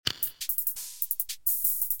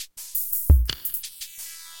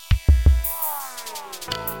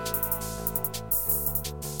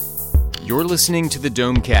You're listening to the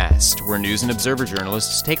Domecast, where news and observer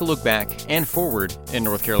journalists take a look back and forward in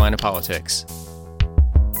North Carolina politics.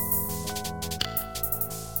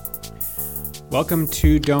 Welcome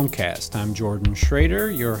to Domecast. I'm Jordan Schrader,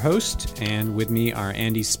 your host, and with me are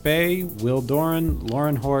Andy Spey, Will Doran,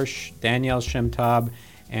 Lauren Horsch, Danielle Shemtab,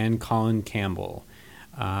 and Colin Campbell.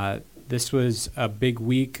 This was a big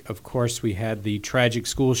week. Of course, we had the tragic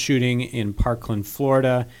school shooting in Parkland,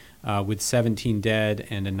 Florida, with 17 dead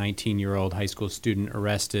and a 19-year-old high school student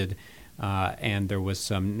arrested. And there was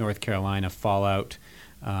some North Carolina fallout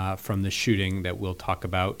from the shooting that we'll talk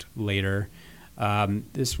about later.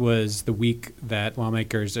 This was the week that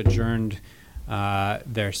lawmakers adjourned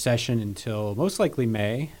their session until most likely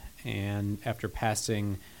May, and after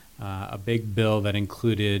passing a big bill that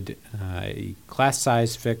included a class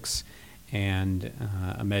size fix and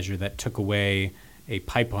a measure that took away a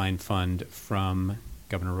pipeline fund from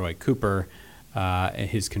Governor Roy Cooper,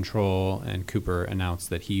 his control, and Cooper announced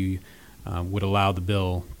that he would allow the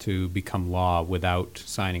bill to become law without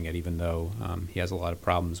signing it, even though he has a lot of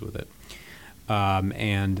problems with it.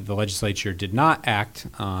 And the legislature did not act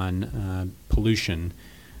on pollution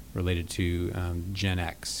related to Gen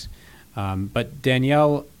X. But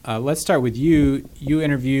Danielle, let's start with you. You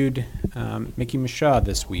interviewed Mickey Michaud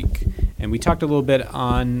this week, and we talked a little bit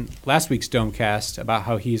on last week's Domecast about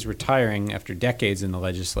how he's retiring after decades in the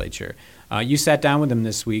legislature. You sat down with him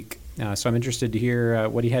this week, so I'm interested to hear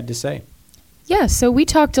what he had to say. Yeah, so we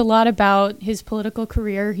talked a lot about his political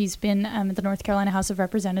career. He's been at the North Carolina House of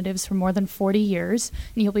Representatives for more than 40 years,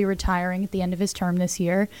 and he'll be retiring at the end of his term this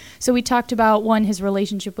year. So we talked about, one, his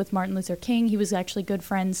relationship with Martin Luther King. He was actually good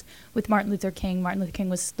friends with Martin Luther King. Martin Luther King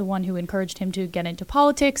was the one who encouraged him to get into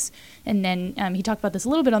politics, and then he talked about this a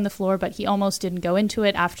little bit on the floor, but he almost didn't go into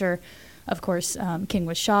it after, of course, King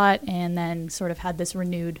was shot, and then sort of had this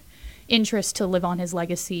renewed interest to live on his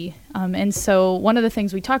legacy. And so one of the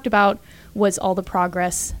things we talked about was all the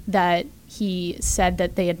progress that he said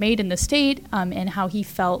that they had made in the state, and how he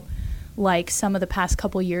felt like some of the past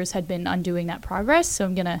couple years had been undoing that progress. So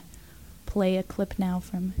I'm going to play a clip now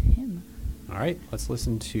from him. All right, let's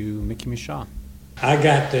listen to Mickey Michaud. I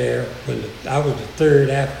got there when I was the third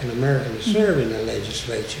African American to serve in the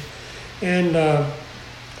legislature. And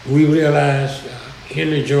we realized,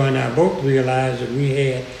 Henry Joy and I both realized that we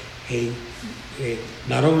had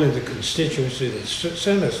not only the constituency that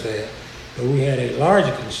sent us there, but we had a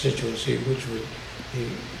larger constituency, which was the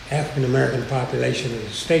African American population of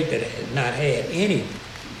the state that had not had any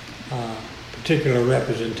particular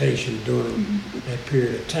representation during that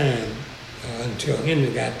period of time until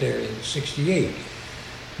Henry got there in '68.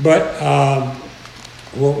 But I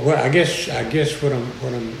guess what I'm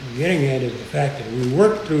getting at is the fact that we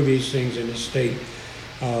worked through these things in the state.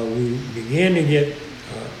 We began to get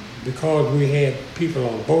because we had people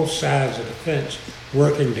on both sides of the fence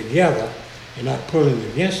working together and not pulling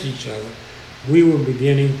against each other, we were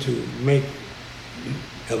beginning to make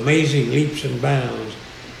amazing leaps and bounds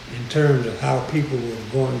in terms of how people were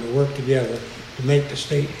going to work together to make the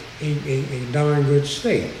state a darn good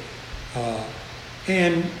state.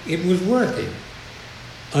 And it was working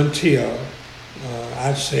until,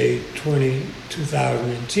 I'd say,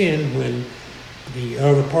 2010, when the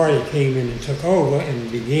other party came in and took over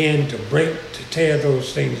and began to tear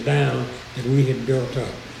those things down that we had built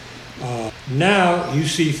up. Now you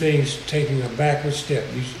see things taking a backward step.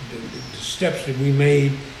 The steps that we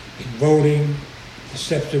made in voting, the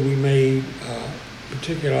steps that we made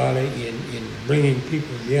particularly in bringing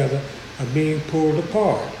people together, are being pulled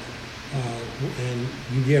apart. And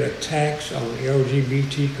you get a tax on the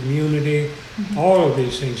LGBT community. All of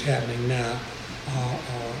these things happening now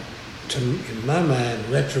in my mind,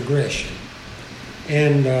 retrogression,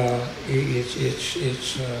 and I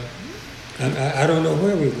don't know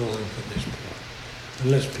where we're going from this point,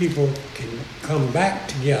 unless people can come back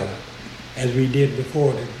together as we did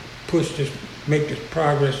before to make this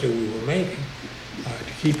progress that we were making,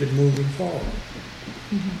 to keep it moving forward.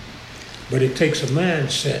 But it takes a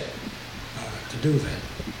mindset to do that.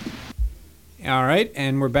 All right,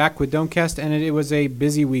 and we're back with Domecast, and it was a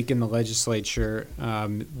busy week in the legislature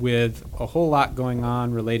with a whole lot going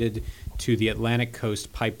on related to the Atlantic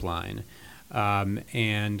Coast Pipeline.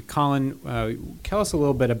 And Colin, tell us a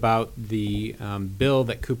little bit about the bill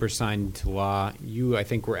that Cooper signed into law. You, I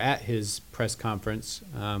think, were at his press conference.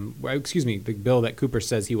 The bill that Cooper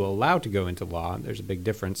says he will allow to go into law. There's a big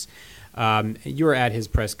difference. You were at his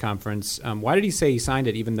press conference. Why did he say he signed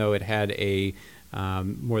it, even though it had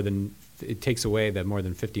it takes away the more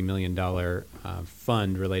than $50 million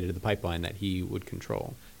fund related to the pipeline that he would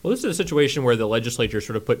control? Well, this is a situation where the legislature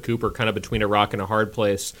sort of put Cooper kind of between a rock and a hard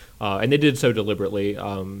place, and they did so deliberately.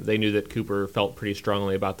 They knew that Cooper felt pretty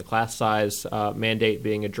strongly about the class size mandate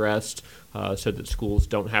being addressed so that schools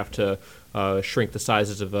don't have to shrink the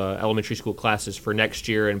sizes of elementary school classes for next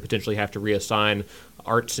year and potentially have to reassign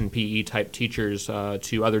arts and PE type teachers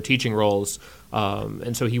to other teaching roles.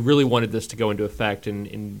 And so he really wanted this to go into effect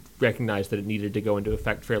and recognized that it needed to go into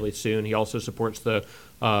effect fairly soon. He also supports the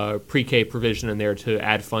pre-K provision in there to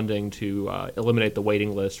add funding to eliminate the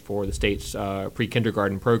waiting list for the state's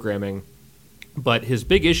pre-kindergarten programming. But his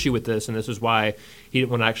big issue with this, and this is why he didn't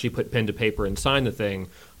want to actually put pen to paper and sign the thing,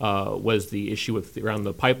 was the issue around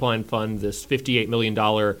the pipeline fund, this $58 million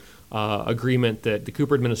agreement that the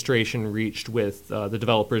Cooper administration reached with the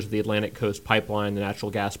developers of the Atlantic Coast Pipeline, the natural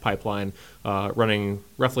gas pipeline running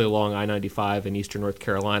roughly along I-95 in eastern North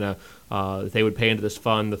Carolina. They would pay into this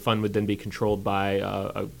fund. The fund would then be controlled by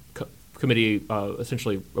a committee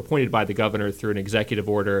essentially appointed by the governor through an executive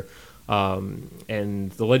order.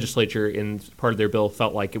 And the legislature, in part of their bill,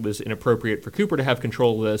 felt like it was inappropriate for Cooper to have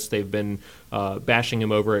control of this. They've been bashing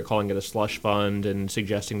him over it, calling it a slush fund, and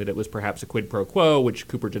suggesting that it was perhaps a quid pro quo, which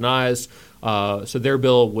Cooper denies. So their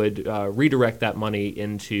bill would redirect that money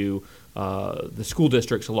into the school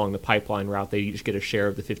districts along the pipeline route. They each get a share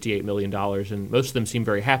of the $58 million, and most of them seem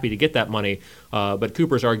very happy to get that money. But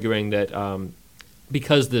Cooper's arguing that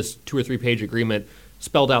because this 2 or 3 page agreement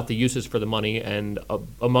spelled out the uses for the money, and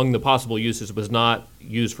among the possible uses was not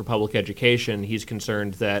used for public education, he's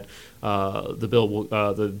concerned that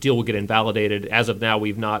the deal will get invalidated. As of now,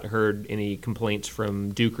 we've not heard any complaints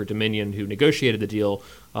from Duke or Dominion, who negotiated the deal,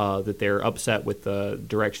 that they're upset with the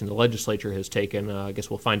direction the legislature has taken. I guess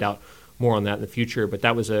we'll find out more on that in the future, but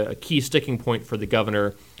that was a key sticking point for the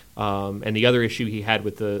governor. And the other issue he had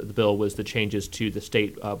with the bill was the changes to the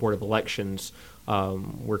state Board of Elections.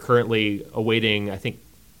 We're currently awaiting, I think,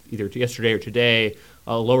 either yesterday or today,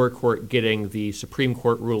 a lower court getting the Supreme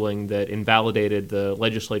Court ruling that invalidated the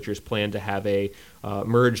legislature's plan to have a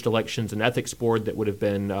merged elections and ethics board that would have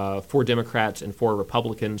been 4 Democrats and 4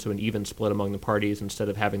 Republicans, so an even split among the parties, instead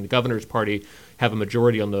of having the governor's party have a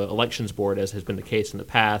majority on the elections board, as has been the case in the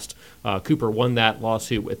past. Cooper won that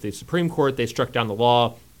lawsuit with the Supreme Court. They struck down the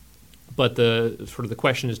law. But the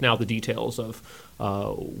question is now the details of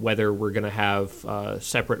whether we're going to have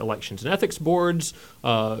separate elections and ethics boards,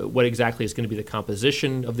 what exactly is going to be the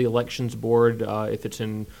composition of the elections board, if it's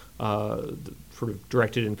in sort of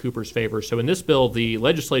directed in Cooper's favor. So in this bill, the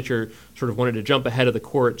legislature sort of wanted to jump ahead of the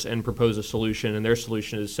courts and propose a solution, and their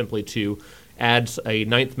solution is simply to add a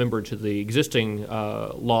 9th member to the existing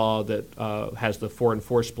law that has the 4 and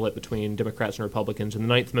 4 split between Democrats and Republicans, and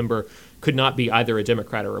the 9th member could not be either a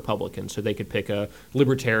Democrat or Republican, so they could pick a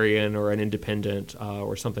libertarian or an independent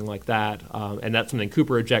or something like that, and that's something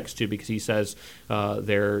Cooper objects to because he says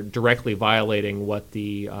they're directly violating what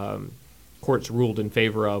the courts ruled in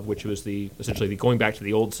favor of, which was essentially going back to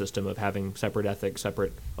the old system of having separate ethics,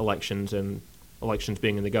 separate elections, and elections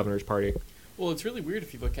being in the governor's party. Well, it's really weird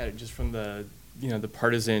if you look at it just from the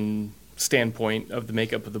partisan standpoint of the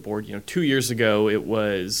makeup of the board. 2 years ago it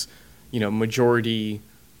was, majority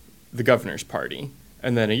the governor's party,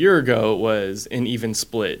 and then a year ago it was an even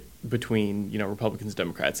split between Republicans and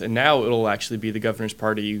Democrats, and now it'll actually be the governor's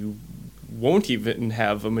party who won't even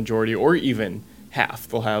have a majority or even half.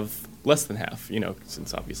 They'll have less than half,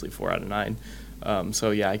 since obviously 4 out of 9.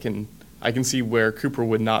 So yeah, I can see where Cooper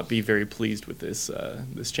would not be very pleased with this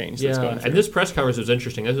change that's going through. And this press conference was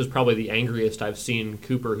interesting. This is probably the angriest I've seen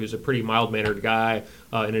Cooper, who's a pretty mild-mannered guy,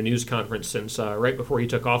 in a news conference since right before he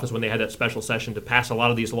took office, when they had that special session to pass a lot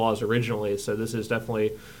of these laws originally. So this is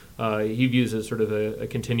definitely, he views as sort of a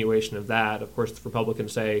continuation of that. Of course, the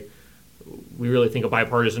Republicans say, we really think a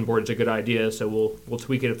bipartisan board is a good idea, so we'll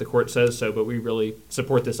tweak it if the court says so, but we really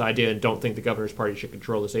support this idea and don't think the governor's party should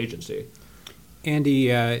control this agency. Andy,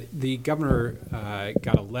 the governor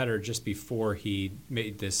got a letter just before he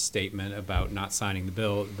made this statement about not signing the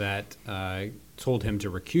bill that told him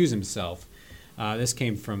to recuse himself. This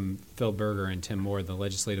came from Phil Berger and Tim Moore, the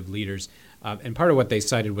legislative leaders. And part of what they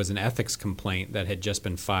cited was an ethics complaint that had just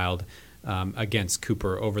been filed against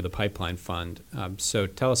Cooper over the pipeline fund. So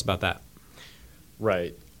tell us about that.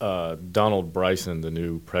 Right. Donald Bryson, the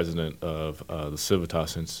new president of the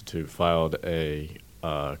Civitas Institute, filed a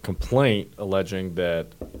complaint alleging that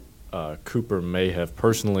Cooper may have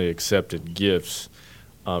personally accepted gifts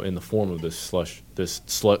in the form of this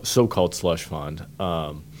so-called slush fund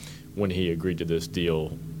when he agreed to this deal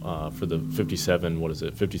for the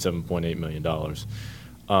 $57.8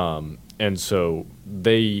 million. And so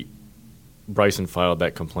Bryson filed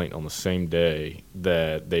that complaint on the same day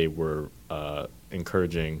that they were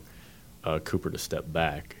encouraging Cooper to step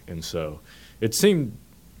back. And so it seemed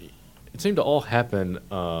to all happen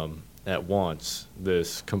at once,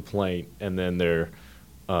 this complaint and then their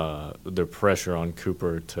pressure on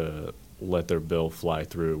Cooper to let their bill fly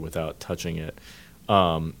through without touching it.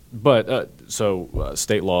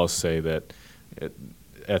 State laws say that,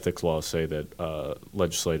 ethics laws say that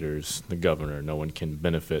legislators, the governor, no one can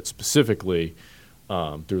benefit specifically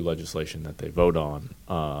through legislation that they vote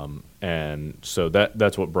on. And so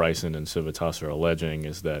that's what Bryson and Civitas are alleging,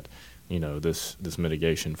 is that this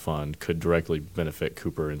mitigation fund could directly benefit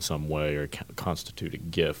Cooper in some way or constitute a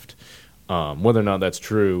gift. Whether or not that's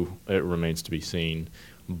true, it remains to be seen.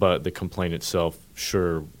 But the complaint itself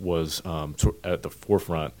sure was at the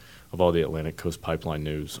forefront of all the Atlantic Coast Pipeline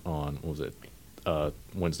news on,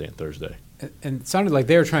 Wednesday and Thursday. And it sounded like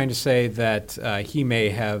they were trying to say that he may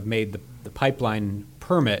have made the pipeline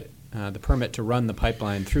permit, the permit to run the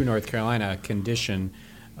pipeline through North Carolina, a condition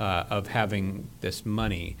of having this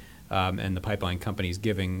money, and the pipeline companies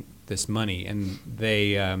giving this money. And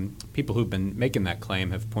they, people who've been making that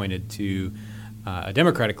claim have pointed to a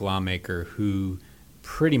Democratic lawmaker who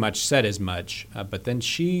pretty much said as much, but then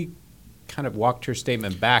she kind of walked her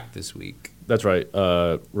statement back this week. That's right.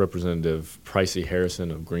 Representative Pricey Harrison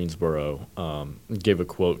of Greensboro gave a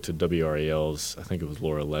quote to WRAL's, I think it was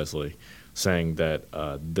Laura Leslie, saying that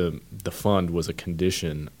the fund was a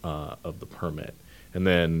condition of the permit. And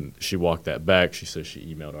then she walked that back. She says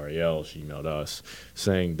she emailed REL, she emailed us,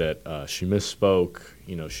 saying that she misspoke.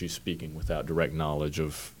 She's speaking without direct knowledge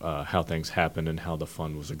of how things happened and how the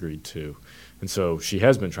fund was agreed to. And so she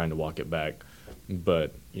has been trying to walk it back.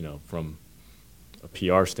 But, from a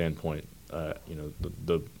PR standpoint,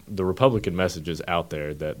 the Republican message is out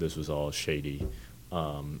there that this was all shady.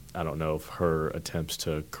 I don't know if her attempts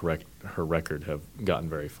to correct her record have gotten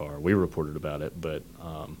very far. We reported about it, but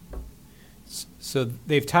so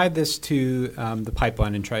they've tied this to the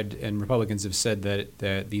pipeline and Republicans have said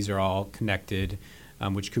that these are all connected,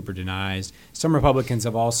 which Cooper denies. Some Republicans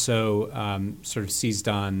have also sort of seized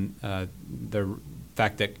on the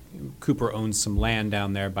fact that Cooper owns some land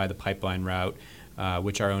down there by the pipeline route,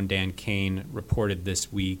 which our own Dan Kane reported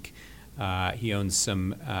this week. He owns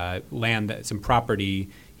some land, some property,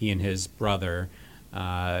 he and his brother,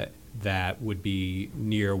 that would be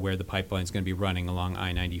near where the pipeline is going to be running along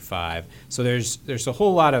I-95. So there's a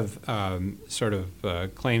whole lot of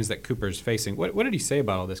claims that Cooper's facing. What did he say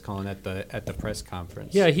about all this, Colin, at the press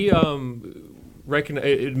conference? Yeah, he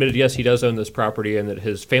admitted, yes, he does own this property and that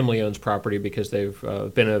his family owns property because they've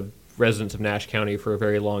been residents of Nash County for a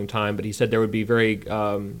very long time. But he said there would be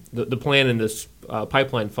the plan in this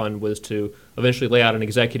pipeline fund was to eventually lay out an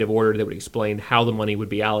executive order that would explain how the money would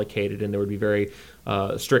be allocated, and there would be very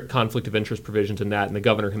strict conflict of interest provisions in that, and the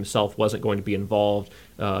governor himself wasn't going to be involved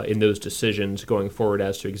in those decisions going forward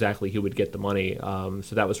as to exactly who would get the money.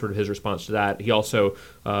 So that was sort of his response to that. He also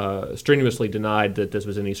strenuously denied that this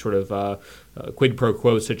was any sort of quid pro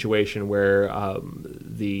quo situation where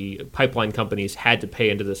the pipeline companies had to pay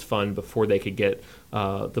into this fund before they could get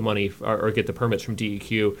the money or get the permits from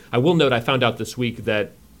DEQ. I will note I found out this week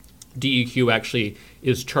that DEQ actually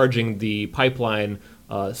is charging the pipeline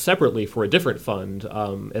separately for a different fund.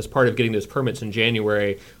 As part of getting those permits in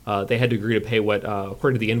January, they had to agree to pay what,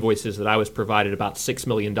 according to the invoices that I was provided, about $6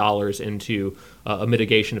 million into a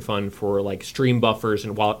mitigation fund for like stream buffers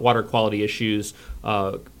and water quality issues.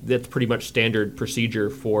 That's pretty much standard procedure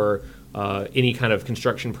for any kind of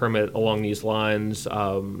construction permit along these lines.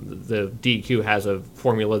 The DEQ has a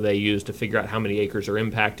formula they use to figure out how many acres are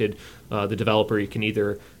impacted. The developer can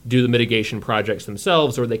either do the mitigation projects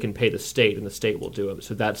themselves or they can pay the state, and the state will do it.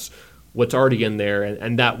 So that's what's already in there,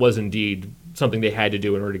 and that was indeed something they had to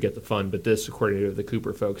do in order to get the fund. But this, according to the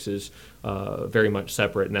Cooper folks, is very much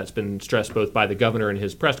separate, and that's been stressed both by the governor in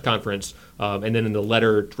his press conference, and then in the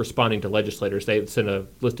letter responding to legislators. They sent a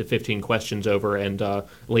list of 15 questions over, and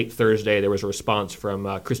late Thursday there was a response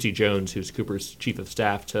from Christy Jones, who's Cooper's chief of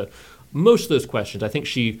staff, to most of those questions. I think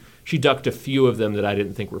she ducked a few of them that I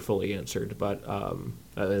didn't think were fully answered, but a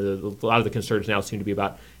lot of the concerns now seem to be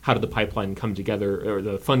about how did the pipeline come together, or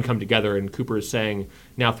the fund come together, and Cooper is saying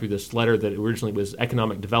now through this letter that originally was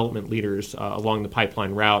economic development leaders along the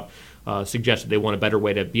pipeline route suggested they want a better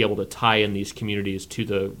way to be able to tie in these communities to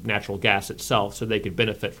the natural gas itself so they could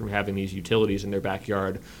benefit from having these utilities in their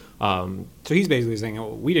backyard. So he's basically saying,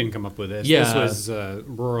 oh, we didn't come up with this. Yeah, this was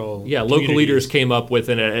rural local leaders came up with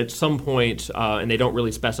it at some point, and they don't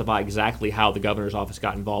really specify exactly how the governor's office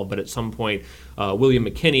got involved, but at some point, William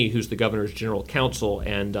McKinney, who's the governor's general counsel,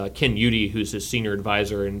 and Ken Udy, who's his senior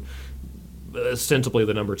advisor and ostensibly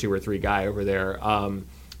the number 2 or 3 guy over there,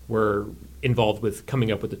 were involved with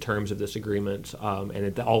coming up with the terms of this agreement,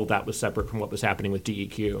 and all of that was separate from what was happening with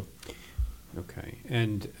DEQ. Okay,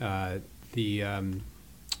 and the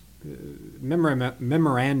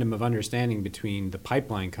memorandum of understanding between the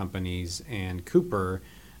pipeline companies and Cooper,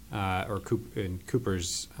 and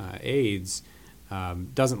Cooper's aides,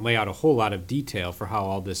 doesn't lay out a whole lot of detail for how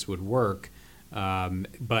all this would work.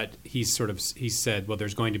 But he said, well,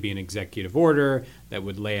 there's going to be an executive order that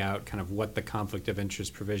would lay out kind of what the conflict of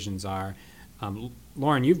interest provisions are.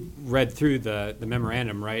 Lauren, you've read through the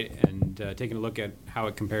memorandum, right, and taken a look at how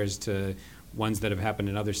it compares to ones that have happened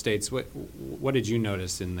in other states. What did you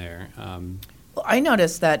notice in there? Well, I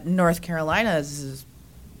noticed that North Carolina is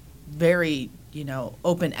very,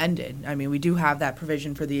 open-ended. I mean, we do have that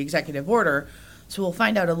provision for the executive order, so we'll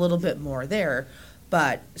find out a little bit more there.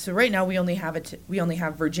 But so right now we only have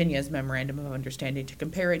Virginia's memorandum of understanding to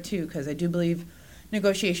compare it to, because I do believe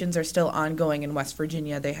negotiations are still ongoing in West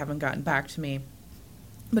Virginia. They haven't gotten back to me.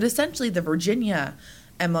 But essentially the Virginia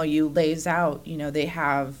MOU lays out, they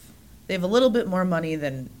have a little bit more money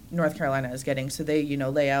than North Carolina is getting. So they,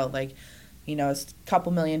 lay out like, a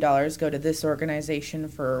couple $1 million go to this organization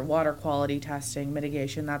for water quality testing,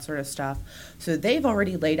 mitigation, that sort of stuff. So they've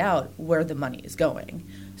already laid out where the money is going.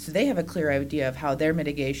 So they have a clear idea of how their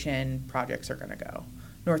mitigation projects are going to go.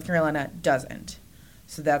 North Carolina doesn't.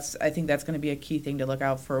 So I think that's going to be a key thing to look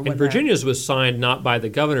out for. And Virginia's was signed not by the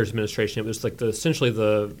governor's administration. It was like essentially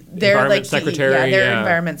the environment secretary. Their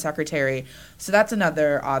environment secretary. So that's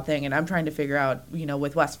another odd thing. And I'm trying to figure out,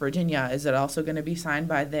 with West Virginia, is it also going to be signed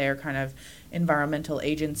by their kind of environmental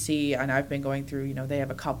agency? And I've been going through, they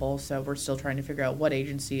have a couple, so we're still trying to figure out what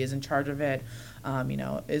agency is in charge of it.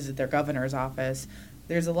 Is it their governor's office?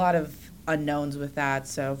 There's a lot of unknowns with that.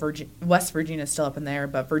 So West Virginia is still up in there,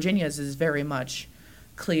 but Virginia's is very much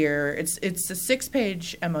clear. It's a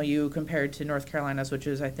 6-page MOU compared to North Carolina's, which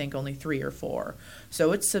is I think only 3 or 4.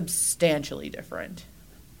 So it's substantially different.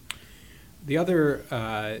 The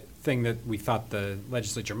other thing that we thought the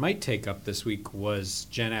legislature might take up this week was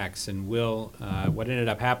Gen X. And what ended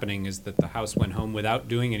up happening is that the House went home without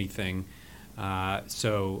doing anything.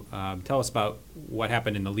 So tell us about what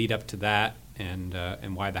happened in the lead up to that,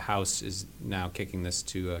 and why the House is now kicking this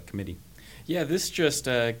to committee. Yeah, this just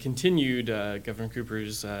continued Governor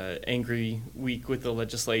Cooper's angry week with the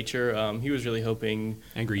legislature. He was really hoping...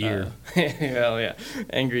 Angry year.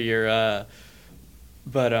 Angry year.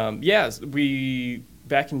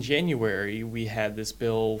 Back in January, we had this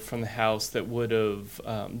bill from the House that would have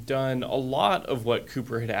done a lot of what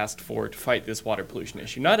Cooper had asked for to fight this water pollution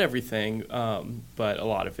issue. Not everything, but a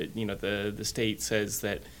lot of it. The state says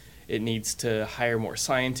that it needs to hire more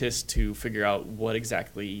scientists to figure out what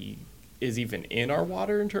exactly is even in our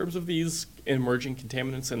water in terms of these emerging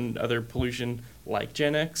contaminants and other pollution like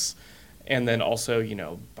Gen X. And then also,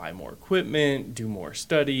 buy more equipment, do more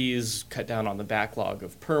studies, cut down on the backlog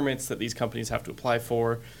of permits that these companies have to apply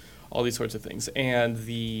for, all these sorts of things. And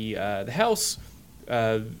the House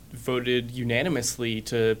voted unanimously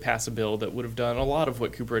to pass a bill that would have done a lot of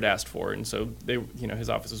what Cooper had asked for. And so his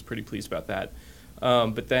office was pretty pleased about that.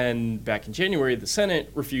 But then back in January, the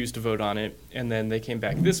Senate refused to vote on it, and then they came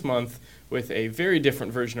back this month with a very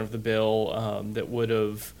different version of the bill that would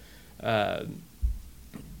have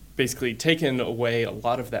basically taken away a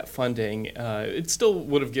lot of that funding. It still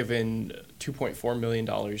would have given $2.4 million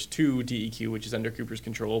to DEQ, which is under Cooper's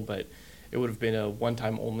control, but it would have been a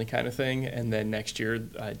one-time only kind of thing. And then next year,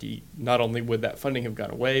 not only would that funding have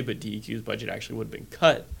gone away, but DEQ's budget actually would have been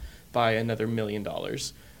cut by another $1 million.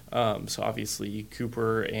 So obviously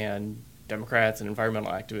Cooper and Democrats and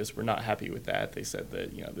environmental activists were not happy with that. They said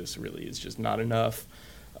that this really is just not enough.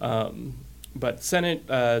 But the Senate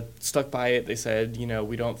stuck by it. They said,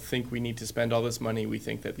 we don't think we need to spend all this money. We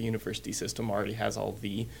think that the university system already has all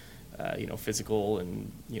the physical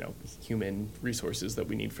and human resources that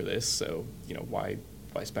we need for this. So why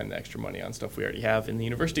spend the extra money on stuff we already have in the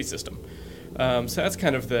university system? So that's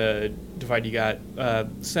kind of the divide you got.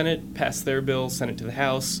 Senate passed their bill, sent it to the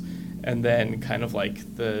House, and then kind of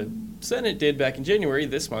like the Senate did back in January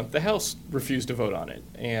this month, the House refused to vote on it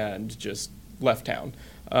and just left town.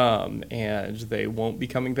 And they won't be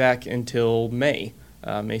coming back until May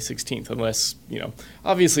 16th, unless,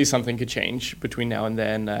 obviously something could change between now and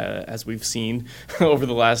then. As we've seen over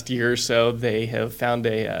the last year or so, they have found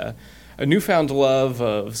a newfound love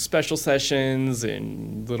of special sessions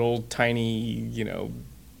and little tiny,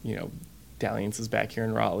 dalliances back here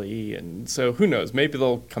in Raleigh. And so who knows, maybe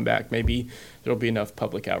they'll come back. Maybe there'll be enough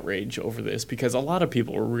public outrage over this, because a lot of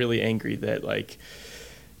people were really angry that,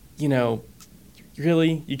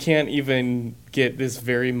 really, you can't even get this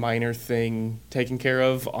very minor thing taken care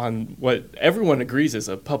of on what everyone agrees is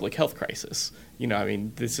a public health crisis. I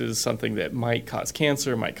mean, this is something that might cause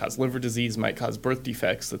cancer, might cause liver disease, might cause birth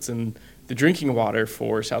defects that's in the drinking water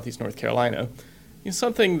for Southeast North Carolina.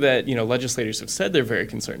 Something that, legislators have said they're very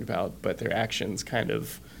concerned about, but their actions kind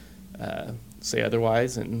of say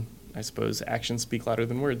otherwise, and I suppose actions speak louder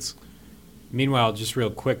than words. Meanwhile, just real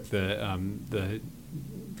quick, the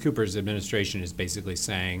Cooper's administration is basically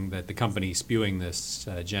saying that the company spewing this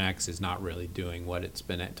GenX is not really doing what it's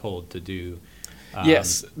been told to do.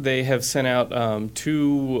 Yes, they have sent out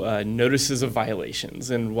 2 notices of violations,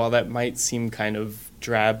 and while that might seem kind of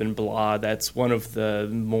drab and blah, that's one of the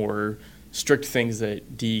more strict things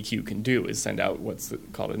that DEQ can do is send out what's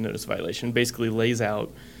called a notice of violation. Basically lays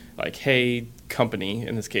out, like, hey, company,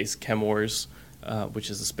 in this case Chemours, which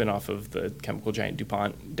is a spinoff of the chemical giant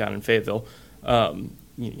DuPont down in Fayetteville,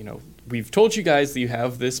 we've told you guys that you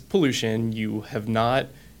have this pollution. You have not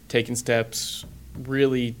taken steps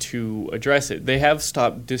really to address it. They have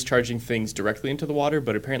stopped discharging things directly into the water,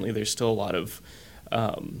 but apparently there's still a lot of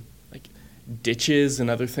ditches and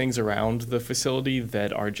other things around the facility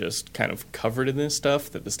that are just kind of covered in this stuff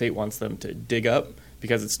that the state wants them to dig up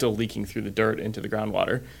because it's still leaking through the dirt into the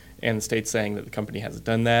groundwater. And the state's saying that the company hasn't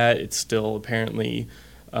done that. It's still apparently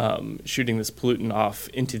shooting this pollutant off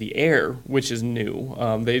into the air, which is new.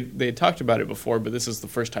 They had talked about it before, but this is the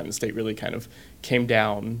first time the state really kind of came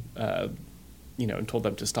down and told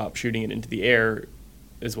them to stop shooting it into the air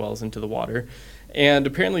as well as into the water. And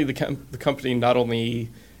apparently the company not only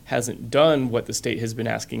hasn't done what the state has been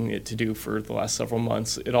asking it to do for the last several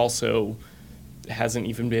months, it also hasn't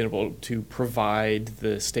even been able to provide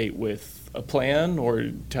the state with a plan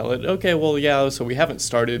or tell it, okay, well, yeah, so we haven't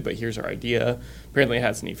started, but here's our idea. Apparently it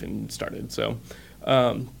hasn't even started. So,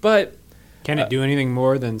 but can it do anything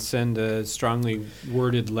more than send a strongly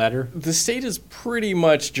worded letter? The state is pretty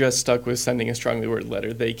much just stuck with sending a strongly worded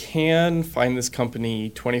letter. They can fine this company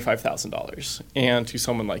 $25,000. And to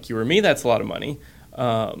someone like you or me, that's a lot of money.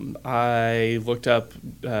 I looked up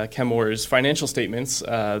Chemours' financial statements.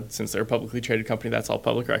 Since they're a publicly traded company, that's all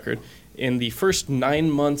public record. In the first 9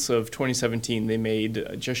 months of 2017, they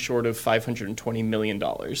made just short of $520 million.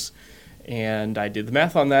 And I did the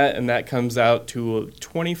math on that, and that comes out to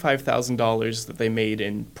 $25,000 that they made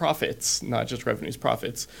in profits, not just revenues,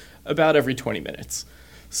 profits, about every 20 minutes.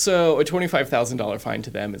 So a $25,000 fine to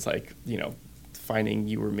them is like, fining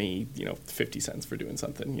you or me, 50 cents for doing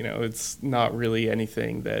something. It's not really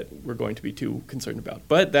anything that we're going to be too concerned about.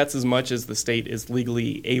 But that's as much as the state is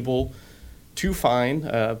legally able to fine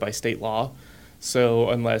by state law. So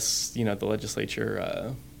unless, the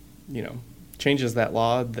legislature, changes that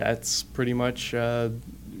law, that's pretty much, what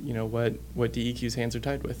DEQ's hands are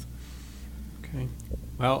tied with. Okay.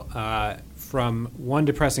 Well, from one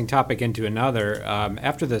depressing topic into another,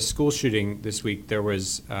 after the school shooting this week, there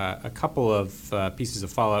was a couple of pieces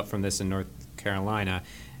of fallout from this in North Carolina,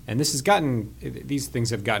 and these things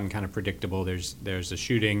have gotten kind of predictable. There's a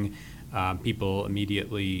shooting, people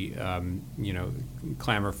immediately,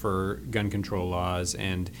 clamor for gun control laws,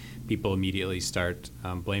 and people immediately start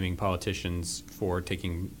blaming politicians for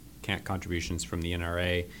taking contributions from the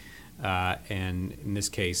NRA. And in this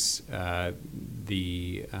case, a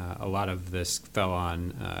lot of this fell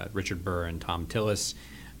on Richard Burr and Thom Tillis,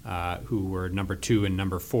 who were number 2 and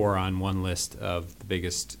number 4 on one list of the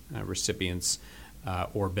biggest recipients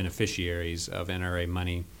or beneficiaries of NRA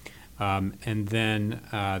money. And then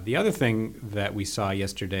the other thing that we saw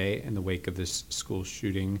yesterday in the wake of this school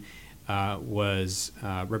shooting was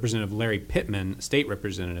Representative Larry Pittman, state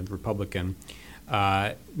representative, Republican,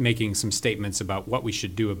 making some statements about what we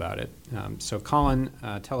should do about it. So, Colin,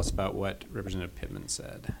 tell us about what Representative Pittman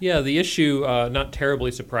said. Yeah, the issue, not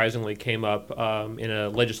terribly surprisingly, came up in a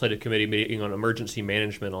legislative committee meeting on emergency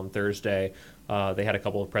management on Thursday. They had a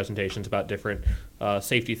couple of presentations about different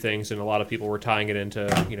safety things, and a lot of people were tying it into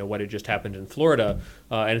what had just happened in Florida.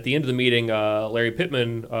 And at the end of the meeting, Larry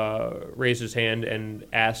Pittman raised his hand and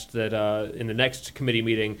asked that in the next committee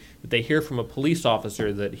meeting that they hear from a police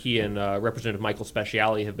officer that he and Representative Michael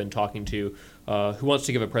Speciale have been talking to, who wants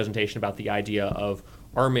to give a presentation about the idea of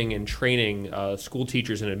arming and training school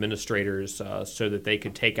teachers and administrators so that they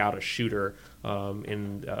could take out a shooter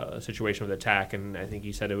in a situation of attack. And I think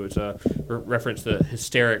he said it was a reference to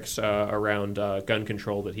hysterics around gun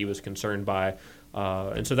control that he was concerned by.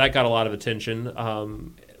 And so that got a lot of attention.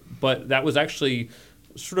 But that was actually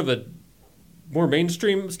sort of a more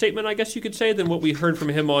mainstream statement, I guess you could say, than what we heard from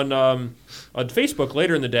him on Facebook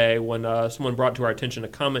later in the day when someone brought to our attention a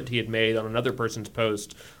comment he had made on another person's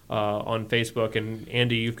post on Facebook. And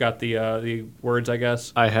Andy, you've got the words, I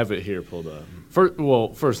guess. I have it here pulled up.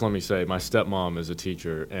 First, let me say my stepmom is a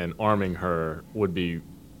teacher, and arming her would be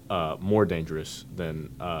more dangerous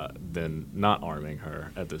than not arming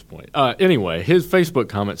her at this point. Anyway, his Facebook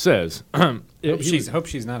comment says, Hope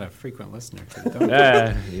she's not a frequent listener to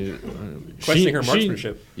the questioning her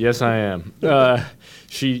marksmanship. Yes, I am.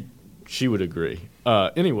 She would agree.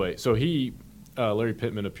 Anyway, so Larry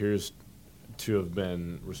Pittman appears to have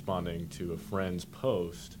been responding to a friend's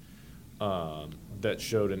post that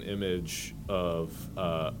showed an image of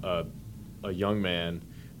a young man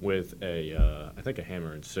with I think a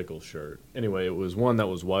hammer and sickle shirt. Anyway, it was one that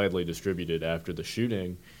was widely distributed after the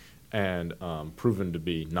shooting and proven to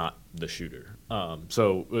be not the shooter.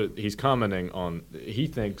 So he's commenting on, he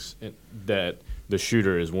thinks that the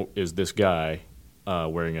shooter is this guy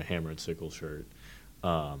wearing a hammer and sickle shirt.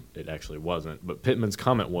 It actually wasn't. But Pittman's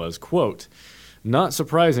comment was, quote, "Not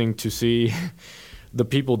surprising to see the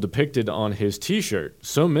people depicted on his T-shirt.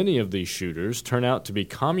 So many of these shooters turn out to be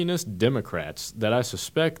communist Democrats that I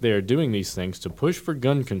suspect they are doing these things to push for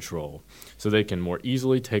gun control so they can more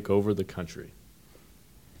easily take over the country."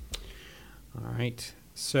 All right.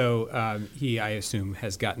 So he, I assume,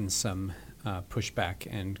 has gotten some pushback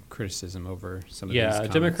and criticism over some of these comments.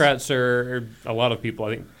 Yeah, Democrats are, a lot of people,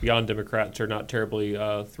 I think beyond Democrats, are not terribly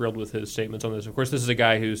thrilled with his statements on this. Of course, this is a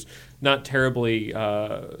guy who's not terribly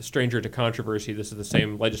stranger to controversy. This is the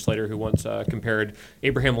same legislator who once compared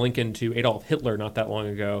Abraham Lincoln to Adolf Hitler not that long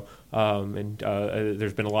ago.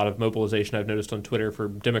 There's been a lot of mobilization I've noticed on Twitter for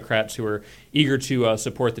Democrats who are eager to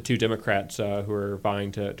support the two Democrats who are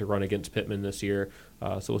vying to run against Pittman this year.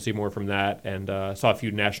 So we'll see more from that. And I saw a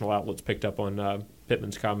few national outlets picked up on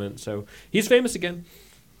Pittman's comments. So he's famous again.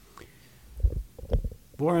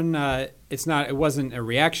 Lauren, it wasn't a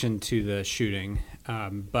reaction to the shooting,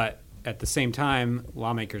 but at the same time,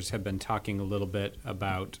 lawmakers have been talking a little bit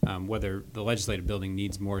about whether the legislative building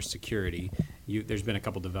needs more security. There's been a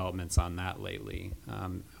couple developments on that lately.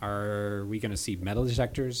 Are we going to see metal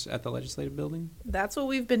detectors at the legislative building? That's what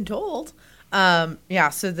we've been told. So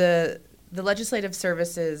the Legislative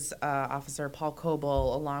Services Officer, Paul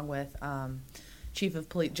Coble, along with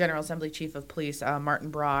General Assembly Chief of Police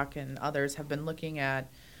Martin Brock and others have been looking at,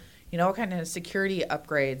 what kind of security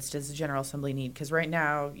upgrades does the General Assembly need? Because right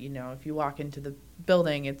now, if you walk into the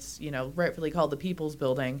building, it's, rightfully called the People's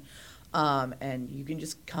Building, and you can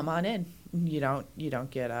just come on in. You don't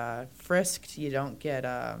get frisked. You don't get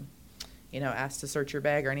asked to search your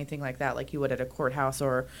bag or anything like that, like you would at a courthouse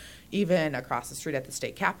or even across the street at the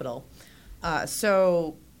state capitol.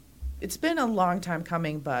 So it's been a long time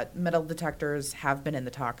coming, but metal detectors have been in the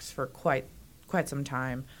talks for quite some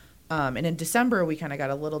time. And in December, we kind of got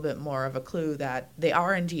a little bit more of a clue that they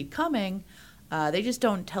are indeed coming. They just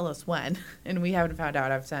don't tell us when, and we haven't found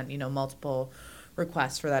out. I've sent, multiple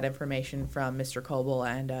requests for that information from Mr. Coble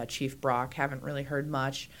and Chief Brock. Haven't really heard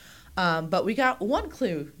much. But we got one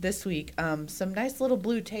clue this week, some nice little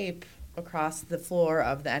blue tape across the floor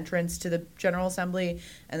of the entrance to the General Assembly,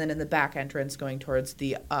 and then in the back entrance going towards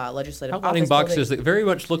the legislative outlining office boxes building. that very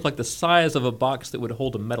much look like the size of a box that would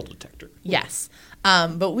hold a metal detector. Yes.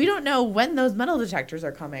 But we don't know when those metal detectors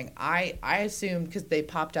are coming. I assumed, because they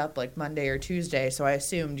popped up like Monday or Tuesday, so I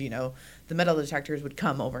assumed, the metal detectors would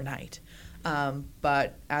come overnight.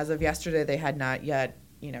 But as of yesterday, they had not yet,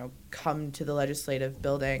 come to the legislative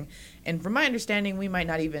building. And from my understanding, we might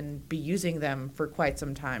not even be using them for quite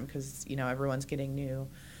some time because, everyone's getting new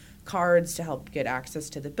cards to help get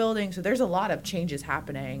access to the building. So there's a lot of changes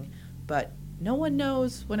happening, but no one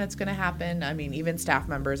knows when it's going to happen. I mean, even staff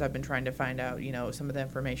members I've been trying to find out, some of the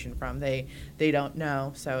information from, they don't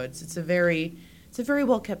know. So it's a very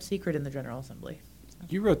well kept secret in the General Assembly.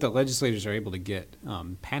 You wrote that legislators are able to get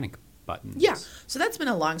panic buttons. Yeah, so that's been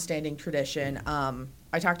a long-standing tradition.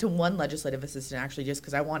 I talked to one legislative assistant actually just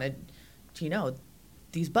because I wanted to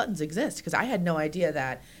these buttons exist, because I had no idea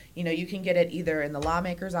that, you can get it either in the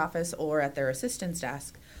lawmaker's office or at their assistant's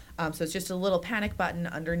desk. So it's just a little panic button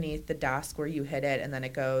underneath the desk where you hit it, and then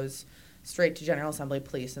it goes straight to General Assembly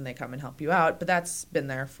Police, and they come and help you out. But that's been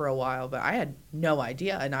there for a while, but I had no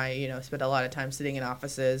idea, and I, spent a lot of time sitting in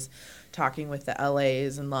offices talking with the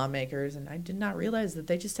LAs and lawmakers, and I did not realize that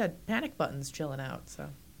they just had panic buttons chilling out, so...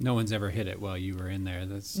 No one's ever hit it while you were in there.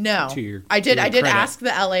 I did ask the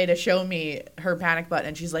LA to show me her panic button,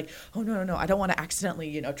 and she's like, "Oh no, I don't want to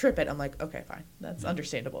accidentally, trip it." I'm like, "Okay, fine, that's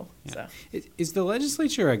understandable." Yeah. So, is the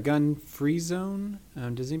legislature a gun-free zone?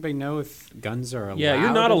 Does anybody know if guns are allowed? Yeah,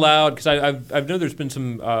 you're not allowed, because I know there's been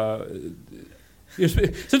some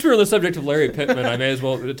Since we're on the subject of Larry Pittman, I may as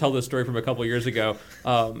well tell this story from a couple years ago.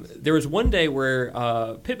 There was one day where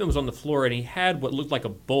Pittman was on the floor and he had what looked like a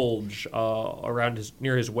bulge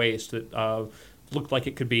near his waist that looked like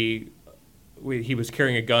it could be. He was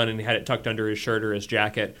carrying a gun and he had it tucked under his shirt or his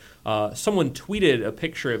jacket. Someone tweeted a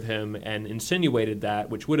picture of him and insinuated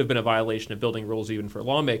that, which would have been a violation of building rules even for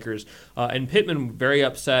lawmakers. And Pittman, very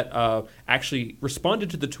upset, actually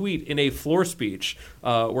responded to the tweet in a floor speech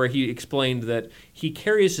where he explained that he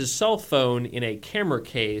carries his cell phone in a camera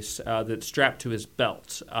case that's strapped to his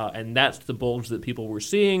belt. And that's the bulge that people were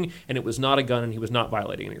seeing, and it was not a gun and he was not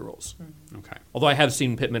violating any rules. Okay. Although I have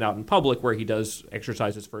seen Pittman out in public where he does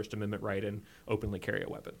exercise his First Amendment right and openly carry a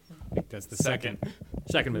weapon. I think that's the second.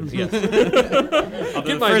 Second Amendment, yes.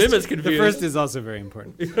 Get my amendments confused. The first is also very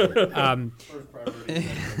important.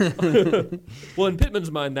 Well, in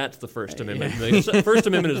Pittman's mind, that's the First Amendment. The First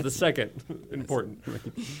Amendment is the second important.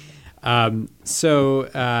 So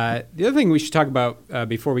the other thing we should talk about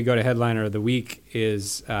before we go to Headliner of the Week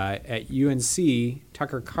is at UNC,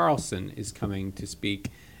 Tucker Carlson is coming to speak.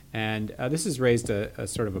 And this has raised a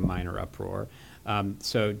sort of a minor uproar.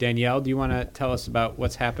 So Danielle, do you want to tell us about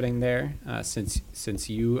what's happening there since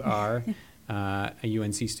you are a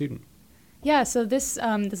UNC student? Yeah, so this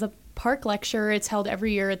is a Park lecture. It's held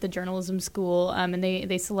every year at the journalism school, and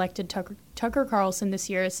they selected Tucker Carlson this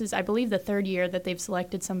year. This is, I believe, the third year that they've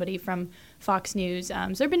selected somebody from Fox News. So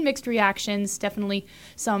there have been mixed reactions. Definitely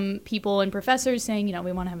some people and professors saying,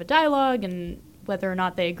 we want to have a dialogue, and whether or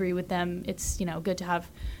not they agree with them, it's good to have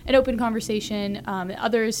an open conversation.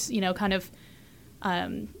 Others, kind of,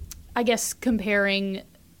 I guess, comparing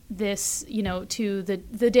this, to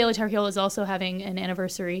the Daily Tar Heel is also having an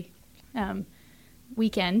anniversary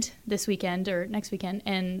weekend this weekend or next weekend,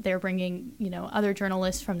 and they're bringing other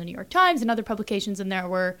journalists from the New York Times and other publications, and there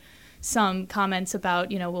were some comments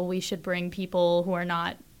about well, we should bring people who are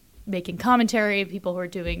not making commentary, people who are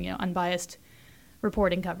doing unbiased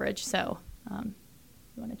reporting coverage. So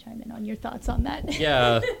you want to chime in on your thoughts on that?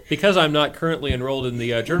 Yeah, because I'm not currently enrolled in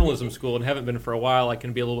the journalism school and haven't been for a while, I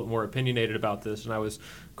can be a little bit more opinionated about this. And I was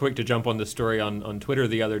quick to jump on this story on Twitter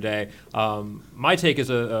the other day. My take as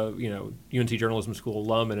a UNC journalism school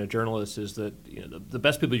alum and a journalist is that the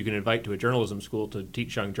best people you can invite to a journalism school to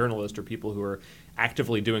teach young journalists are people who are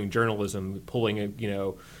actively doing journalism, pulling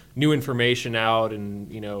new information out and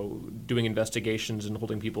doing investigations and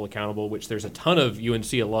holding people accountable, which there's a ton of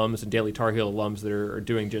UNC alums and Daily Tar Heel alums that are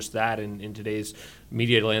doing just that in today's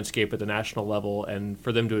media landscape at the national level. And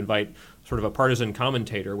for them to invite sort of a partisan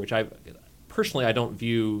commentator, which I don't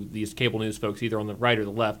view these cable news folks either on the right or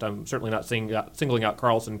the left. I'm certainly not singling out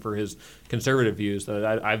Carlson for his conservative views.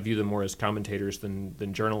 I view them more as commentators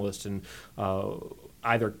than journalists. And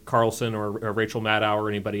either Carlson or Rachel Maddow or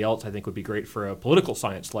anybody else, I think, would be great for a political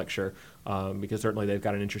science lecture because certainly they've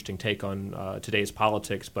got an interesting take on today's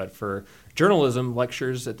politics. But for journalism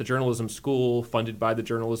lectures at the journalism school, funded by the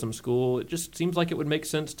journalism school, it just seems like it would make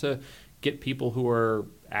sense to get people who are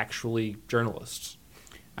actually journalists.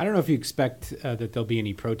 I don't know if you expect that there'll be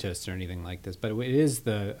any protests or anything like this, but it is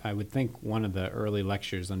I would think, one of the early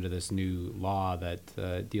lectures under this new law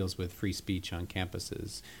that deals with free speech on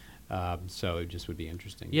campuses. So it just would be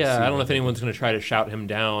interesting. Yeah, I don't know if anyone's going to try to shout him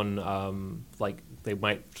down like they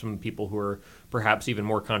might some people who are perhaps even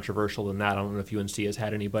more controversial than that. I don't know if UNC has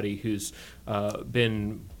had anybody who's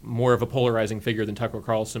been more of a polarizing figure than Tucker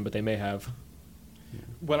Carlson, but they may have.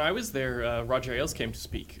 When I was there, Roger Ailes came to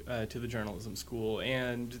speak to the journalism school,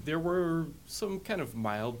 and there were some kind of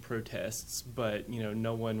mild protests, but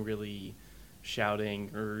no one really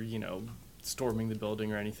shouting or storming the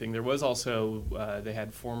building or anything. There was also they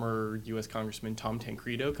had former U.S. Congressman Tom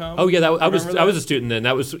Tancredo come. Oh yeah, I was a student then.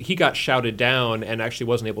 He got shouted down and actually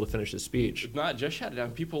wasn't able to finish his speech. Not just shouted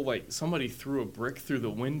down. People somebody threw a brick through the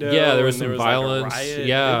window. Yeah, there was some violence. Like a riot.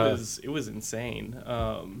 Yeah, it was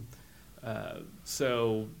insane.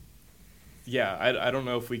 So, yeah, I don't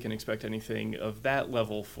know if we can expect anything of that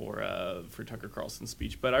level for Tucker Carlson's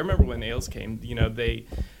speech. But I remember when Ailes came,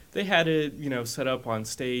 they had it, set up on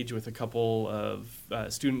stage with a couple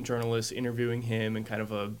of student journalists interviewing him in kind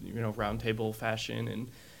of a roundtable fashion, and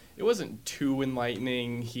it wasn't too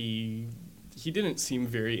enlightening. He didn't seem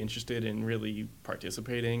very interested in really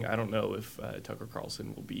participating. I don't know if Tucker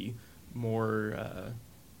Carlson will be more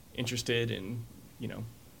interested in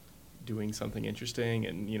doing something interesting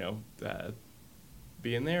and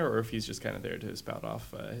being there, or if he's just kind of there to spout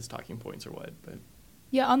off his talking points or what. But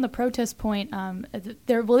yeah, on the protest point,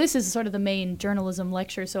 this is sort of the main journalism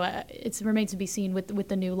lecture, so it remains to be seen with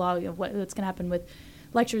the new law of what's going to happen with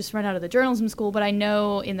lectures run out of the journalism school, but I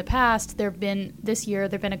know in the past this year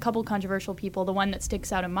there have been a couple controversial people. The one that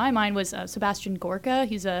sticks out in my mind was Sebastian Gorka.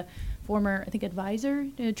 He's a former, I think, advisor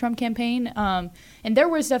to the Trump campaign. And there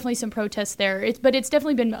was definitely some protests there. But it's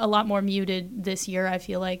definitely been a lot more muted this year, I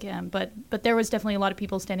feel like. But there was definitely a lot of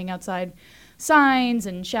people standing outside signs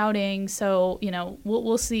and shouting. So,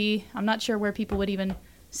 we'll see. I'm not sure where people would even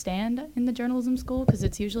stand in the journalism school because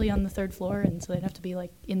it's usually on the third floor, and so they'd have to be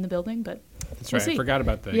like in the building. But that's we'll right. see. I forgot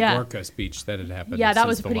about the Gorka speech that had happened. Yeah, that since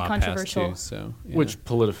was the pretty law passed, controversial. too, so, Which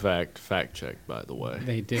PolitiFact fact-checked, by the way.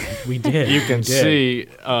 They did. We did. You can see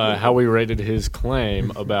how we rated his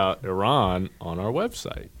claim about Iran on our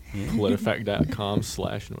website,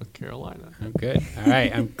 politifact.com/North Carolina. Oh, good. All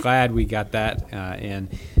right. I'm glad we got that in.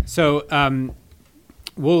 So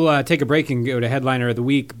we'll take a break and go to Headliner of the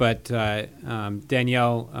Week, but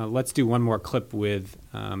Danielle, let's do one more clip with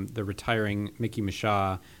the retiring Mickey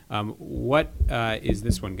Mishaw. What is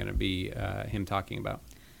this one going to be him talking about?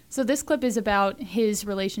 So this clip is about his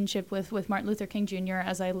relationship with Martin Luther King Jr.,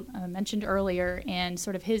 as I mentioned earlier, and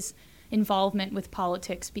sort of his involvement with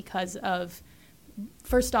politics because of,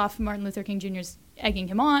 first off, Martin Luther King Jr.'s egging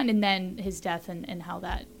him on, and then his death and how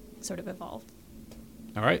that sort of evolved.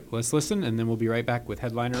 All right, let's listen, and then we'll be right back with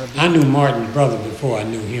Headliner of the I knew Martin's brother before I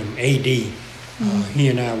knew him, A.D. He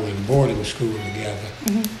and I were in boarding school together.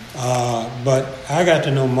 But I got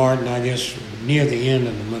to know Martin, I guess, near the end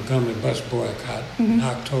of the Montgomery bus boycott in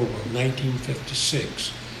October of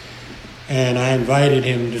 1956. And I invited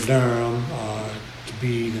him to Durham to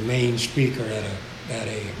be the main speaker at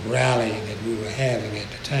a rally that we were having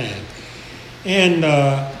at the time. And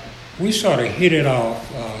we sort of hit it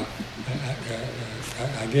off.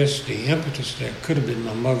 I guess the impetus there could have been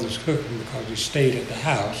my mother's cooking because we stayed at the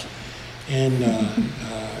house. And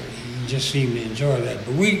he just seemed to enjoy that.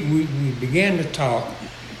 But we began to talk,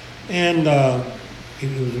 and it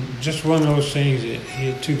was just one of those things that he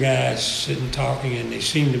had two guys sitting talking, and they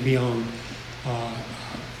seemed to be on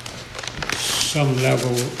some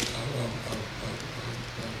level of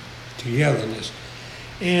togetherness.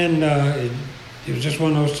 And it was just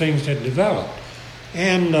one of those things that developed.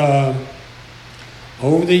 And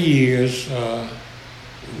over the years,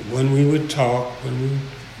 when we would talk, when we would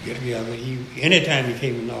get together, anytime he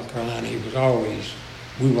came to North Carolina, we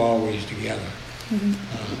were always together.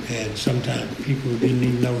 And sometimes people didn't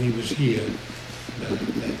even know he was here.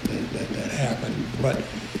 That happened. But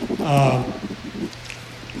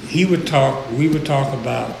we would talk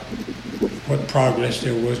about what progress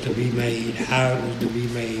there was to be made, how it was to be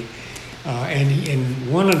made.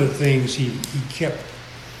 And one of the things he kept,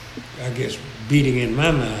 I guess, beating in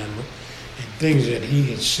my mind, and things that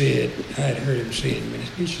he had said, I had heard him say in many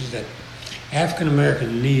speeches, that African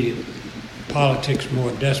Americans needed politics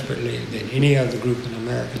more desperately than any other group in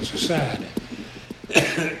American society.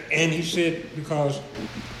 And he said, because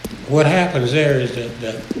what happens there is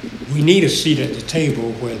that we need a seat at the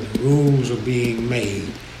table where the rules are being made.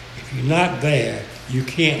 If you're not there, you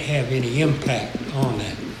can't have any impact on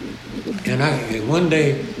that. And one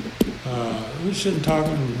day, we were sitting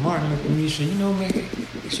talking, and Martin looked at me and said, Mickey,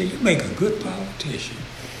 he said, you make a good politician.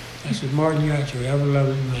 I said, Martin, you're out your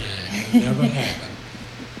ever-loving mind. It never happened.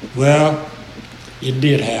 Well, it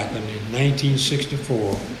did happen. In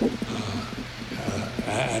 1964,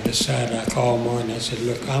 I decided, I called Martin, I said,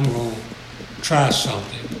 look, I'm going to try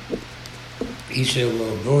something. He said,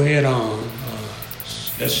 well, go ahead on.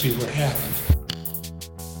 Let's see what happens.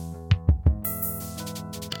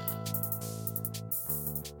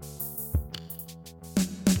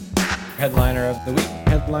 Headliner of the Week,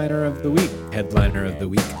 Headliner of the Week, Headliner of the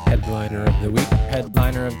Week, Headliner of the Week,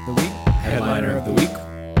 Headliner of the Week, Headliner of the Week,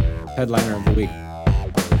 Headliner of the Week.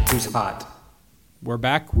 Who's hot? We're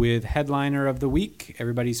back with Headliner of the Week,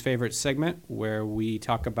 everybody's favorite segment, where we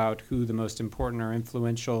talk about who the most important or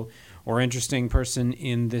influential or interesting person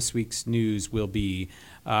in this week's news will be.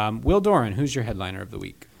 Will Doran, who's your Headliner of the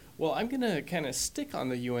Week? Well, I'm going to kind of stick on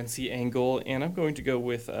the UNC angle, and I'm going to go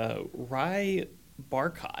with Ry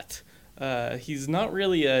Barkott. He's not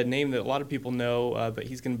really a name that a lot of people know, but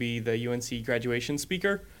he's going to be the UNC graduation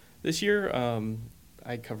speaker this year.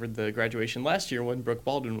 I covered the graduation last year when Brooke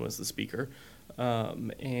Baldwin was the speaker.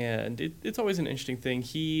 And it's always an interesting thing.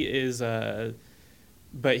 He is,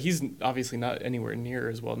 but he's obviously not anywhere near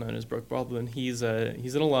as well known as Brooke Baldwin. He's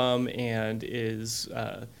an alum and is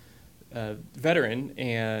a veteran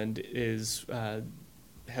and is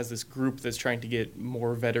has this group that's trying to get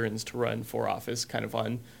more veterans to run for office, kind of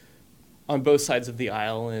on both sides of the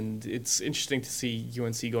aisle. And it's interesting to see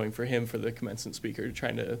UNC going for him for the commencement speaker,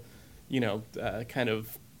 trying to, kind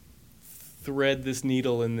of thread this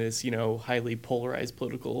needle in this, highly polarized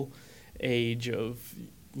political age of,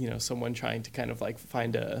 someone trying to kind of like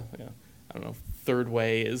find a, I don't know, third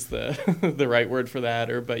way is the the right word for that,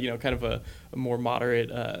 but kind of a more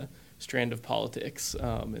moderate strand of politics.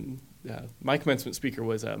 My commencement speaker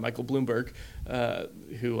was Michael Bloomberg,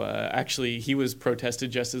 who actually he was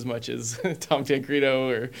protested just as much as Tom Tancredo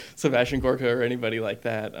or Sebastian Gorka or anybody like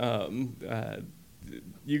that.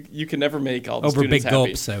 You can never make all the over students big happy.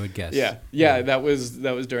 gulps, I would guess. Yeah. That was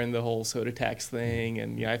during the whole soda tax thing,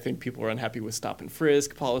 and I think people were unhappy with stop and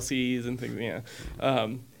frisk policies and things.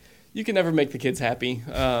 You can never make the kids happy.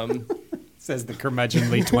 Says the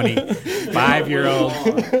curmudgeonly 25-year-old.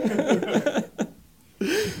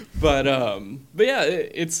 But yeah,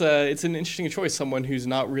 it's an interesting choice. Someone who's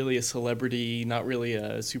not really a celebrity, not really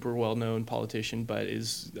a super well-known politician, but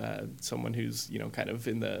is someone who's kind of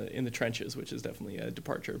in the trenches, which is definitely a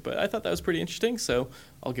departure. But I thought that was pretty interesting, so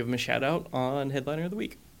I'll give him a shout out on Headliner of the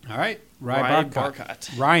Week. All right, Ryan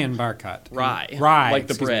Barcott. Rye, like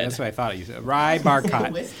the bread. That's what I thought you said. Rye Barcott.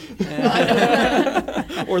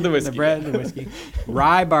 Or the whiskey. The bread, the whiskey.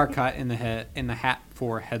 Rye Barcott in the hat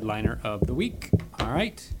for Headliner of the Week. All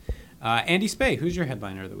right. Andy Spay, who's your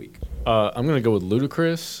Headliner of the Week? I'm going to go with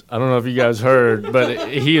Ludacris. I don't know if you guys heard, but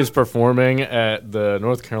he is performing at the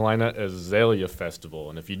North Carolina Azalea Festival.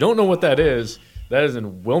 And if you don't know what that is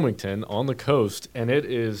in Wilmington on the coast, and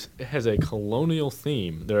it has a colonial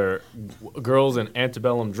theme. There are girls in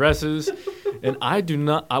antebellum dresses, and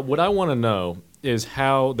what I want to know is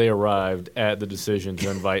how they arrived at the decision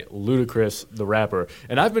to invite Ludacris, the rapper.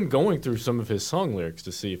 And I've been going through some of his song lyrics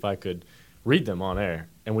to see if I could read them on air,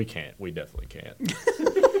 and we can't. We definitely can't.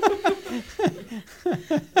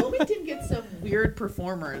 Wilmington gets some weird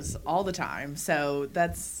performers all the time, so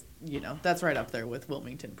that's right up there with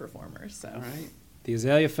Wilmington performers. So. All right. The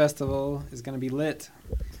Azalea Festival is going to be lit.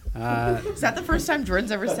 Is that the first time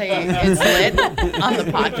Jordan's ever saying it's lit on the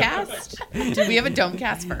podcast? Did we have a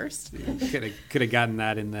Domecast first? Could have gotten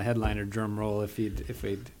that in the headliner drum roll if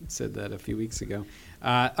we'd said that a few weeks ago.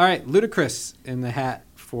 All right, Ludacris in the hat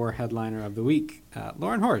for Headliner of the Week.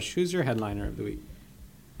 Lauren Horsch, who's your Headliner of the Week?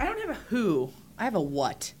 I don't have a who. I have a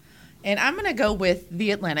what. And I'm going to go with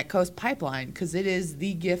the Atlantic Coast Pipeline because it is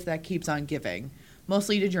the gift that keeps on giving,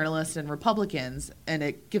 mostly to journalists and Republicans, and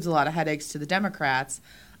it gives a lot of headaches to the Democrats.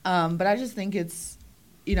 But I just think it's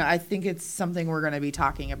something we're going to be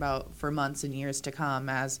talking about for months and years to come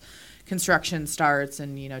as construction starts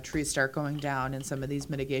and, trees start going down and some of these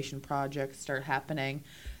mitigation projects start happening.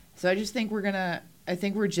 So I just think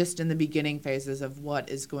we're just in the beginning phases of what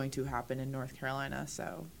is going to happen in North Carolina.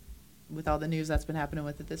 So with all the news that's been happening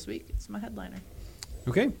with it this week, it's my headliner.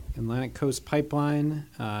 Okay, Atlantic Coast Pipeline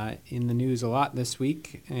in the news a lot this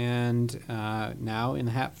week, and now in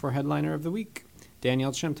the hat for Headliner of the Week.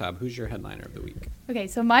 Danielle Shemtab, who's your Headliner of the Week? Okay,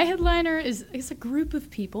 so my headliner is a group of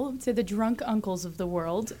people, I would say the drunk uncles of the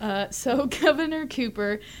world. So Governor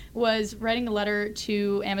Cooper was writing a letter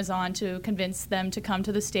to Amazon to convince them to come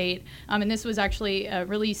to the state, and this was actually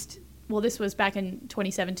released. Well, this was back in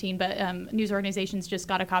 2017, but news organizations just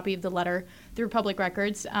got a copy of the letter through public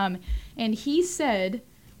records. And he said,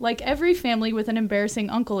 like every family with an embarrassing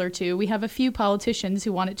uncle or two, we have a few politicians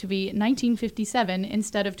who want it to be 1957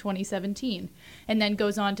 instead of 2017. And then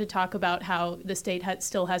goes on to talk about how the state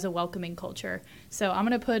still has a welcoming culture. So I'm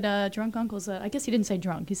going to put drunk uncles. I guess he didn't say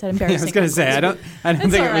drunk. He said embarrassing. I was going to say, I don't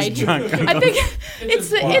think it was drunk uncles. I think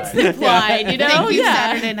it's implied, Thank you,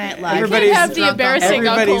 Saturday Night Live. You can't have the embarrassing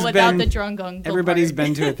uncle without the drunk uncle. Everybody's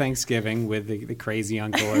been to a Thanksgiving with the crazy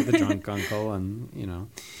uncle or the drunk uncle, and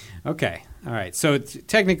Okay, all right. So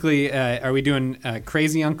technically, are we doing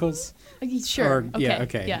crazy uncles? Sure.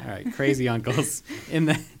 Okay. Yeah. All right. Crazy uncles in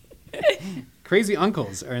the crazy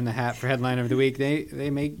uncles are in the hat for Headliner of the Week.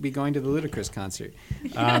 They may be going to the Ludacris concert.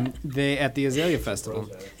 They at the Azalea Festival.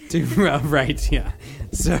 Right. Yeah.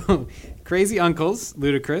 So crazy uncles,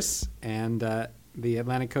 Ludacris, and the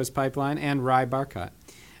Atlantic Coast Pipeline, and Rye Barcott.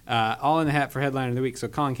 All in the hat for Headliner of the Week. So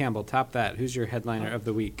Colin Campbell, top that. Who's your Headliner of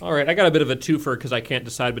the Week? All right, I got a bit of a twofer because I can't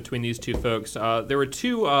decide between these two folks. There were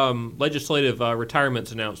two legislative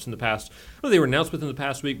retirements announced in the past. Well, they were announced within the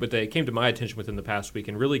past week, but they came to my attention within the past week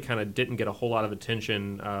and really kind of didn't get a whole lot of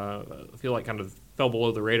attention. I feel like kind of fell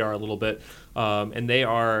below the radar a little bit. And they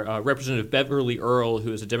are Representative Beverly Earl,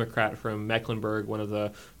 who is a Democrat from Mecklenburg, one of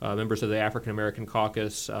the members of the African American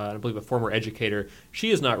Caucus, I believe a former educator. She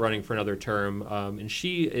is not running for another term, and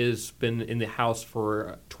she has been in the House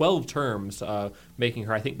for 12 terms, making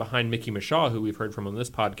her, I think, behind Mickey Mishaw, who we've heard from on this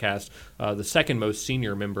podcast, the second most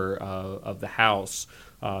senior member of the House.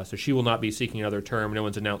 So she will not be seeking another term. No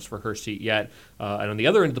one's announced for her seat yet. And on the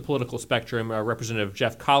other end of the political spectrum, Representative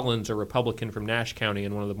Jeff Collins, a Republican from Nash County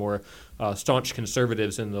and one of the more staunch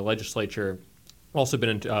conservatives in the legislature, also been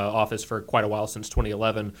in office for quite a while, since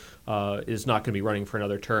 2011, is not going to be running for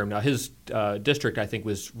another term. Now, his district, I think,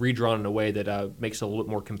 was redrawn in a way that makes it a little bit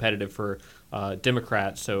more competitive for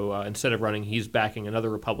Democrats. So instead of running, he's backing another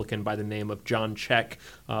Republican by the name of John Check.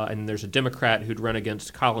 And there's a Democrat who'd run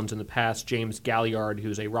against Collins in the past, James Galliard,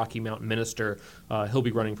 who's a Rocky Mountain minister. He'll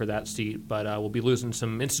be running for that seat, but we'll be losing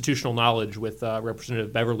some institutional knowledge with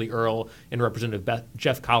Representative Beverly Earl and Representative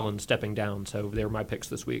Jeff Collins stepping down. So they were my picks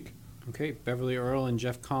this week. Okay, Beverly Earl and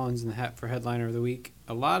Jeff Collins in the hat for Headliner of the Week.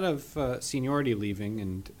 A lot of seniority leaving,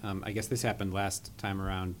 and I guess this happened last time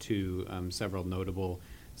around too. Several notable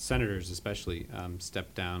senators especially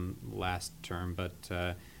stepped down last term,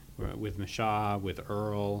 but with Mishaw, with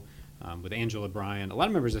Earl, with Angela Bryan, a lot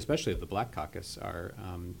of members, especially of the Black Caucus, are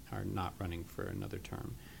not running for another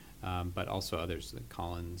term, but also others, like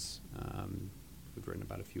Collins. We've written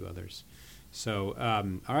about a few others. So,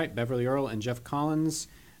 all right, Beverly Earl and Jeff Collins.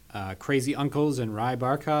 Crazy Uncles and Ry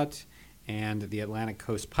Barkott, and the Atlantic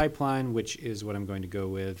Coast Pipeline, which is what I'm going to go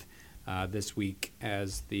with this week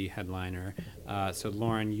as the headliner. So,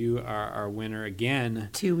 Lauren, you are our winner again.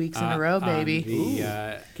 2 weeks in a row, baby.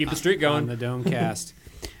 Keep the streak going. On the Domecast.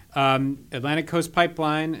 Atlantic Coast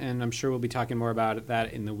Pipeline, and I'm sure we'll be talking more about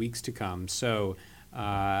that in the weeks to come. So,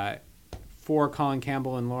 for Colin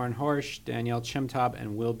Campbell and Lauren Horsch, Danielle Chemtob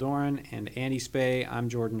and Will Doran, and Andy Spay, I'm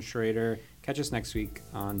Jordan Schrader. Catch us next week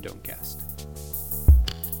on Domecast.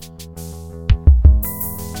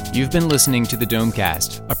 You've been listening to the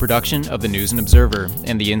Domecast, a production of the News and Observer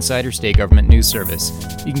and the Insider State Government News Service.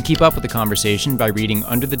 You can keep up with the conversation by reading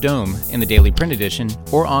Under the Dome in the daily print edition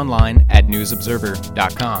or online at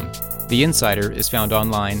newsobserver.com. The Insider is found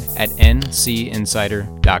online at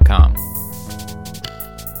ncinsider.com.